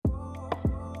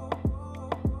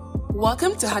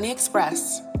Welcome to Honey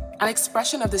Express, an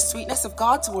expression of the sweetness of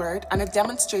God's word and a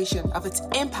demonstration of its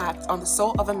impact on the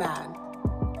soul of a man.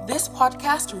 This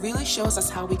podcast really shows us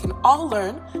how we can all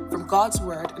learn from God's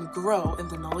word and grow in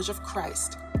the knowledge of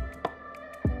Christ.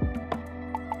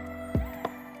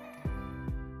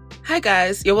 Hi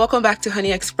guys, you're welcome back to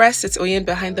Honey Express. It's Oyin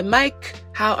behind the mic.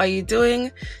 How are you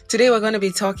doing? Today we're going to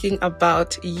be talking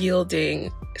about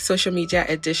yielding, social media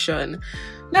edition.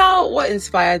 Now, what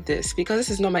inspired this? Because this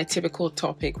is not my typical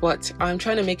topic, but I'm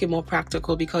trying to make it more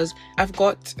practical because I've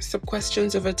got some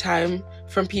questions over time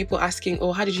from people asking,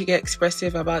 how did you get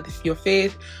expressive about your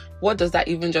faith? What does that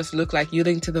even just look like,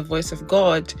 yielding to the voice of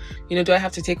God? Do I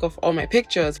have to take off all my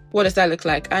pictures? What does that look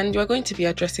like? And we're going to be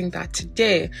addressing that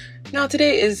today. Now,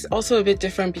 today is also a bit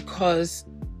different because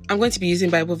I'm going to be using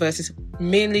Bible verses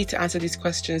mainly to answer these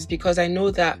questions, because I know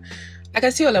that I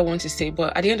can say all I want to say,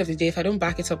 but at the end of the day, if I don't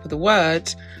back it up with the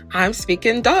word, I'm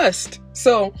speaking dust.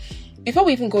 So before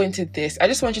we even go into this, I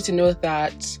just want you to know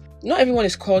that not everyone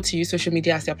is called to use social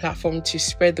media as their platform to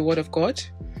spread the word of God.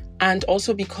 And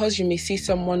also, because you may see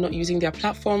someone not using their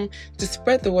platform to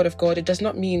spread the word of God, it does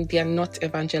not mean they are not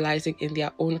evangelizing in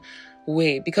their own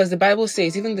way. Because the Bible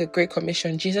says, even the Great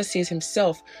Commission, Jesus says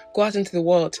himself, go out into the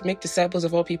world, make disciples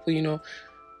of all people,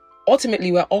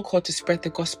 Ultimately, we're all called to spread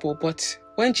the gospel. But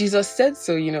when Jesus said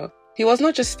so, he was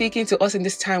not just speaking to us in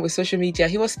this time with social media.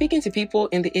 He was speaking to people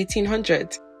in the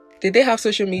 1800s. Did they have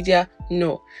social media?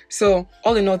 No. So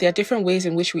all in all, there are different ways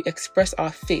in which we express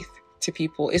our faith to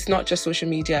people. It's not just social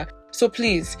media. So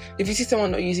please, if you see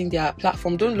someone not using their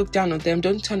platform, don't look down on them.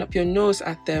 Don't turn up your nose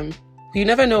at them. You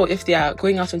never know if they are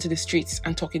going out onto the streets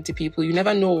and talking to people. You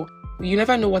never know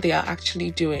what they are actually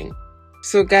doing.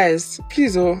 So guys,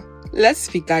 please, let's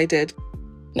be guided.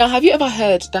 Now, have you ever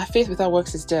heard that faith without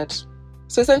works is dead?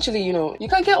 So essentially, you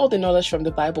can get all the knowledge from the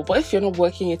Bible, but if you're not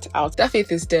working it out, that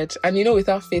faith is dead. And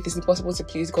without faith, it's impossible to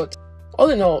please God.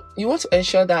 All in all, you want to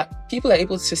ensure that people are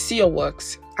able to see your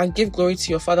works and give glory to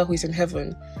your Father who is in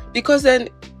heaven. Because then,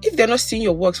 if they're not seeing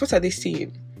your works, what are they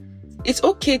seeing? It's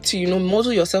okay to,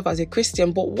 model yourself as a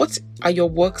Christian, but what are your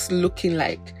works looking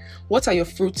like? What are your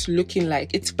fruits looking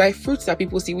like? It's by fruits that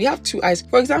people see. We have two eyes.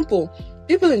 For example,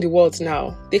 people in the world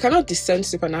now, they cannot discern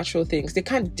supernatural things. They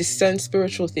can't discern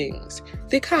spiritual things.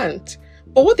 They can't.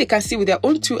 But what they can see with their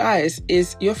own two eyes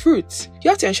is your fruits.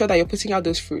 You have to ensure that you're putting out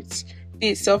those fruits. Be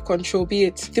it self-control, be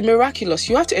it the miraculous.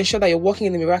 You have to ensure that you're walking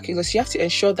in the miraculous. You have to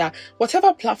ensure that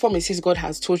whatever platform it is God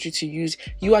has told you to use,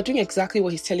 you are doing exactly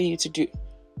what he's telling you to do.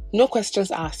 No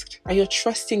questions asked. And you're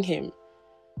trusting him.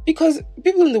 Because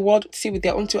people in the world see with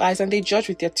their own two eyes and they judge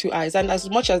with their two eyes. And as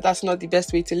much as that's not the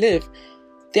best way to live,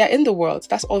 they are in the world.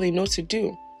 That's all they know to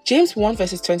do. James 1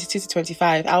 verses 22 to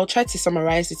 25. I'll try to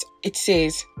summarize it. It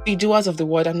says, be doers of the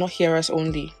word and not hearers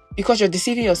only. Because you're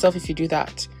deceiving yourself if you do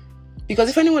that. Because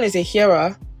if anyone is a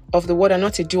hearer of the word and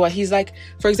not a doer, he's like,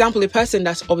 for example, a person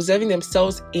that's observing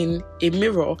themselves in a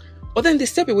mirror, but then they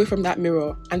step away from that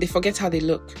mirror and they forget how they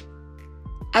look.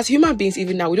 As human beings,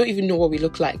 even now, we don't even know what we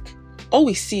look like. All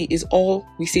we see is all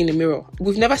we see in the mirror.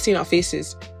 We've never seen our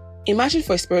faces. Imagine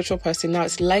for a spiritual person now,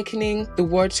 it's likening the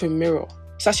word to a mirror.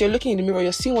 So as you're looking in the mirror,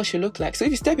 you're seeing what you look like. So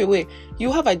if you step away,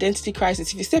 you have identity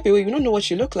crisis. If you step away, you don't know what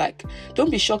you look like.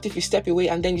 Don't be shocked if you step away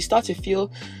and then you start to feel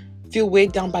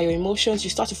weighed down by your emotions. You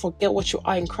start to forget what you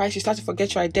are in Christ. You start to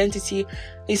forget your identity.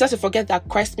 You start to forget that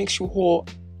Christ makes you whole.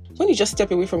 When you just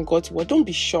step away from God's word, don't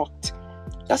be shocked.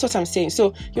 That's what I'm saying.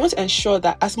 So you want to ensure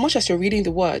that as much as you're reading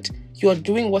the word, you are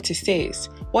doing what it says.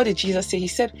 What did Jesus say? He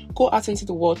said, go out into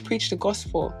the world, preach the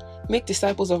gospel, make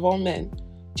disciples of all men.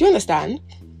 Do you understand?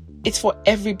 It's for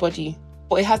everybody,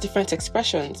 but it has different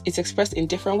expressions. It's expressed in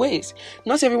different ways.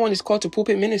 Not everyone is called to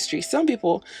pulpit ministry. Some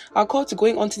people are called to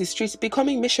going onto the streets,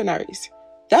 becoming missionaries.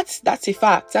 That's a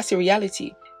fact. That's a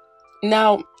reality.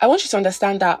 Now, I want you to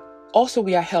understand that also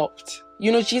we are helped.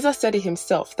 Jesus said it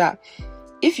himself that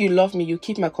if you love me, you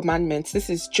keep my commandments. This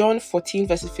is John 14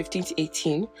 verses 15 to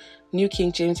 18, New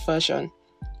King James Version.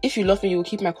 If you love me, you will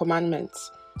keep my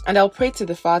commandments. And I'll pray to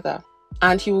the Father,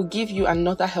 and he will give you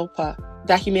another helper,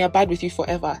 that he may abide with you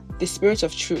forever, the Spirit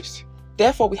of truth.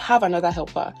 Therefore, we have another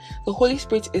helper. The Holy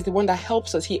Spirit is the one that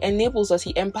helps us. He enables us.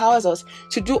 He empowers us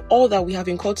to do all that we have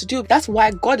been called to do. That's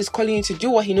why God is calling you to do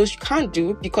what he knows you can't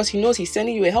do, because he knows he's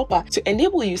sending you a helper to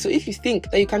enable you. So if you think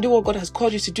that you can do what God has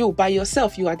called you to do by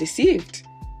yourself, you are deceived.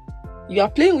 You are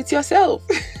playing with yourself.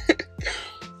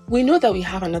 We know that we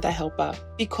have another helper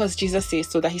because Jesus says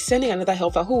so, that he's sending another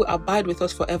helper who will abide with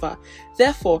us forever.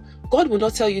 Therefore, God will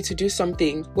not tell you to do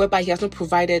something whereby he has not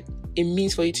provided a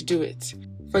means for you to do it.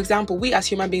 For example, we as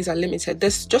human beings are limited.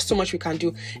 There's just so much we can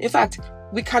do. In fact,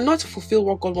 we cannot fulfill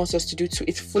what God wants us to do to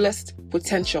its fullest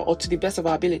potential or to the best of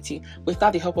our ability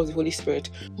without the help of the Holy Spirit.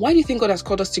 Why do you think God has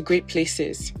called us to great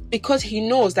places? Because He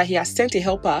knows that He has sent a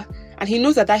helper, and He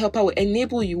knows that that helper will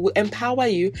enable you, will empower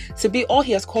you to be all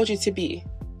He has called you to be.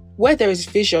 Where there is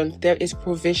vision, there is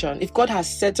provision. If God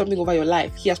has said something over your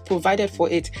life, He has provided for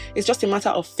it. It's just a matter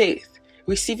of faith,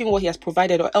 receiving what He has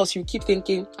provided, or else you keep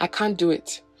thinking, I can't do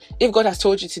it. If God has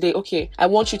told you today, okay, I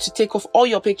want you to take off all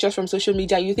your pictures from social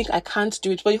media, you think I can't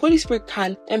do it, but the Holy Spirit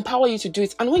can empower you to do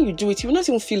it. And when you do it, you will not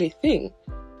even feel a thing.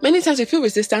 Many times we feel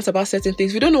resistance about certain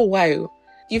things. We don't know why.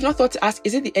 You've not thought to ask,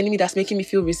 is it the enemy that's making me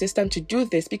feel resistant to do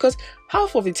this? Because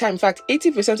half of the time, in fact,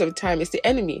 80% of the time, it's the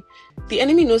enemy. The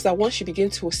enemy knows that once you begin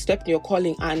to step in your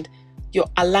calling and you're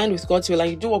aligned with God's will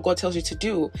and you do what God tells you to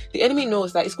do, the enemy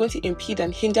knows that it's going to impede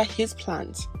and hinder his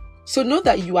plans. So know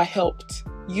that you are helped.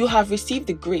 You have received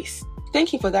the grace.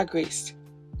 Thank Him for that grace.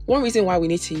 One reason why we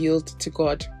need to yield to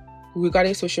God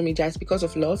regarding social media is because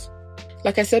of love.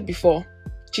 Like I said before,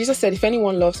 Jesus said, if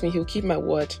anyone loves me, He will keep my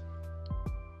word.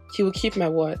 He will keep my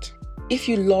word. If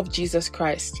you love Jesus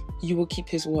Christ, you will keep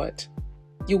His word.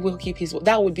 You will keep His word.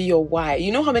 That would be your why.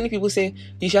 You know how many people say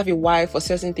you should have a why for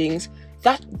certain things?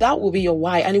 That will be your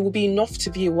why, and it will be enough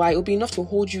to be a why. It will be enough to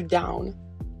hold you down.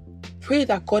 Pray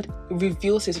that God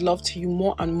reveals His love to you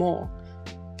more and more.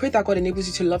 Pray that God enables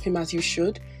you to love Him as you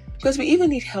should, because we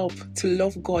even need help to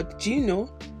love God. Do you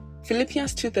know?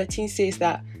 Philippians 2:13 says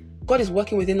that God is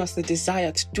working within us the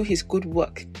desire to do His good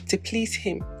work, to please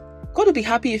Him. God will be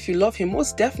happy if you love Him,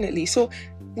 most definitely. So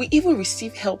we even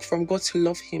receive help from God to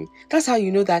love Him. That's how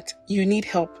you know that you need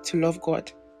help to love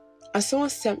God. And someone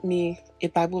sent me a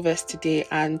Bible verse today,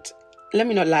 and let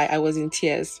me not lie, I was in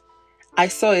tears. I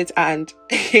saw it and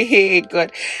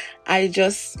God, I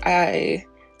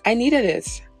needed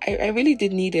it. I really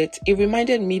did need it. It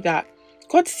reminded me that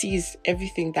God sees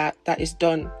everything that is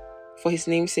done for His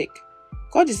name's sake.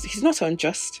 He's not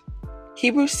unjust.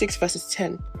 Hebrews 6 verses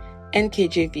 10,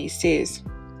 NKJV says,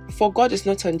 for God is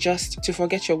not unjust to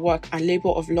forget your work and labor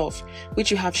of love,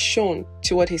 which you have shown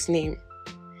toward His name.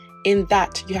 In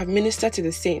that you have ministered to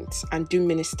the saints and do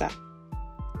minister.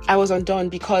 I was undone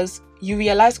because you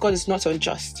realize God is not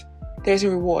unjust. There is a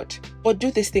reward. But do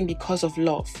this thing because of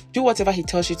love. Do whatever He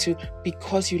tells you to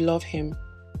because you love Him.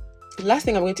 The last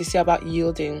thing I'm going to say about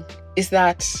yielding is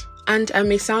that, and I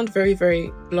may sound very,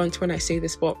 very blunt when I say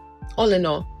this, but all in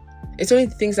all, it's only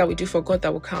the things that we do for God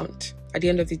that will count at the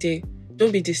end of the day.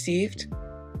 Don't be deceived.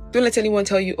 Don't let anyone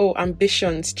tell you, oh,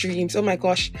 ambitions, dreams, oh my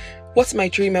gosh, what's my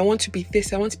dream? I want to be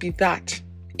this, I want to be that.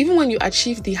 Even when you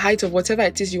achieve the height of whatever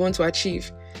it is you want to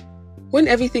achieve, when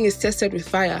everything is tested with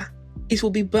fire, it will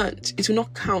be burnt. It will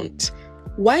not count.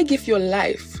 Why give your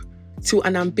life to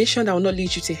an ambition that will not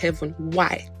lead you to heaven?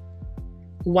 Why?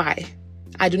 Why?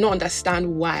 I do not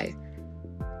understand why.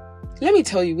 Let me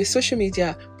tell you, with social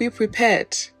media, be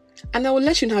prepared. And I will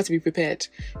let you know how to be prepared.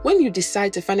 When you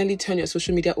decide to finally turn your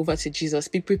social media over to Jesus,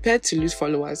 be prepared to lose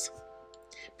followers.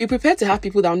 Be prepared to have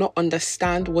people that will not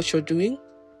understand what you're doing.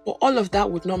 But all of that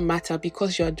would not matter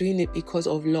because you are doing it because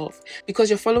of love. Because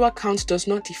your follower count does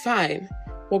not define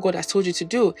what God has told you to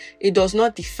do. It does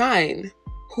not define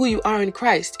who you are in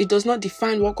Christ. It does not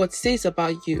define what God says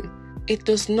about you. It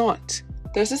does not.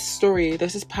 There's this story,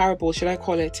 there's this parable, should I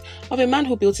call it, of a man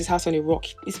who built his house on a rock.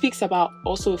 It speaks about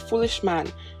also a foolish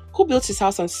man who built his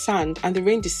house on sand, and the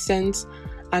rain descends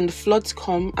and the floods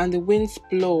come and the winds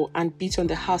blow and beat on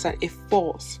the house and it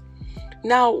falls.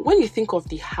 Now, when you think of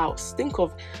the house, think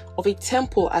of a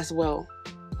temple as well.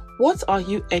 What are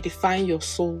you edifying your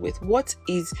soul with? What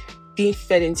is being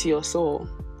fed into your soul?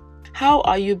 How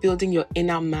are you building your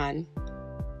inner man?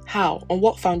 How? On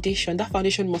what foundation? That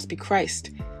foundation must be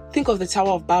Christ. Think of the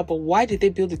Tower of Babel. Why did they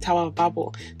build the Tower of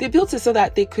Babel? They built it so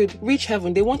that they could reach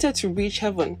heaven. They wanted to reach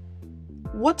heaven.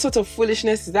 What sort of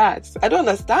foolishness is that? I don't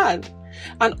understand.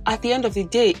 And at the end of the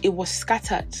day, it was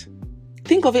scattered.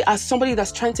 Think of it as somebody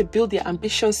that's trying to build their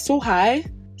ambitions so high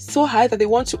that they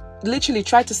want to literally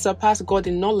try to surpass God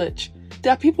in knowledge.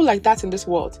 There are people like that in this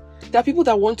world. There are people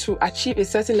that want to achieve a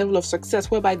certain level of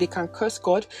success whereby they can curse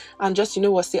God and just,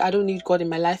 say, I don't need God in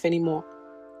my life anymore.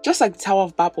 Just like the Tower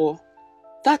of Babel,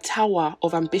 that tower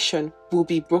of ambition will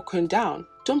be broken down.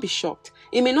 Don't be shocked.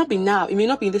 It may not be now, it may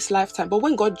not be in this lifetime, but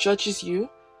when God judges you,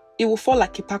 it will fall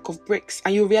like a pack of bricks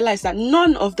and you realize that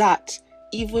none of that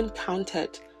even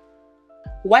counted.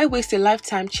 Why waste a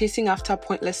lifetime chasing after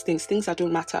pointless things that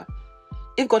don't matter?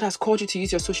 If God has called you to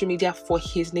use your social media for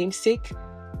His name's sake,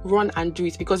 run and do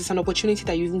it, because it's an opportunity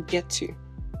that you even get to.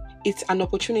 It's an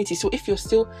opportunity. So if you're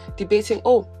still debating,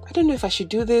 I don't know if I should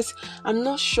do this, I'm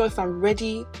not sure if I'm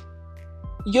ready,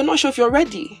 you're not sure if you're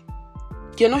ready.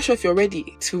 You're not sure if you're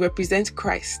ready to represent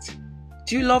Christ.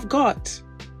 Do you love God?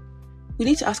 We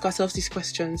need to ask ourselves these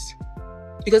questions.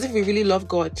 Because if we really love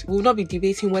God, we will not be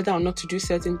debating whether or not to do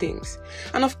certain things.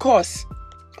 And of course,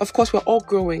 we're all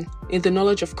growing in the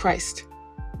knowledge of Christ.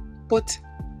 But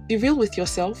be real with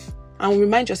yourself and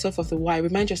remind yourself of the why.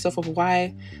 Remind yourself of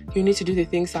why you need to do the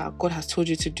things that God has told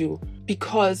you to do.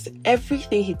 Because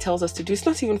everything He tells us to do, it's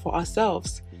not even for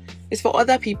ourselves. It's for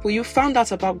other people. You found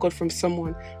out about God from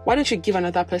someone. Why don't you give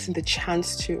another person the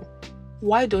chance to?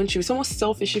 Why don't you? It's almost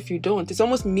selfish if you don't. It's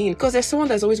almost mean because there's someone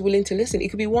that's always willing to listen. It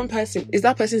could be one person. Is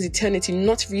that person's eternity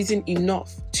not reason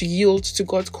enough to yield to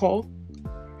God's call?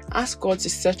 Ask God to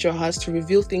search your hearts, to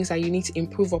reveal things that you need to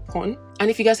improve upon.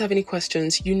 And if you guys have any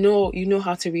questions, you know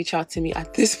how to reach out to me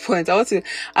at this point. I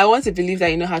want to believe that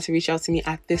you know how to reach out to me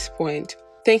at this point.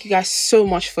 Thank you guys so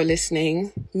much for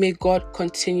listening. May God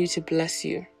continue to bless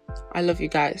you. I love you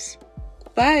guys.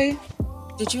 Bye.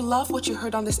 Did you love what you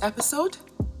heard on this episode?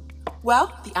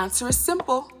 Well, the answer is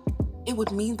simple. It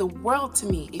would mean the world to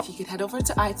me if you could head over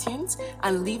to iTunes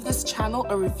and leave this channel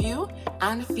a review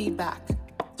and feedback.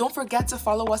 Don't forget to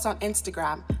follow us on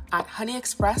Instagram at Honey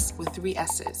Express with 3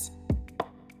 S's.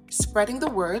 Spreading the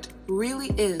word really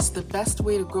is the best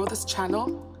way to grow this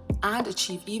channel and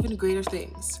achieve even greater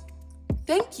things.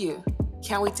 Thank you.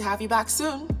 Can't wait to have you back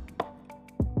soon.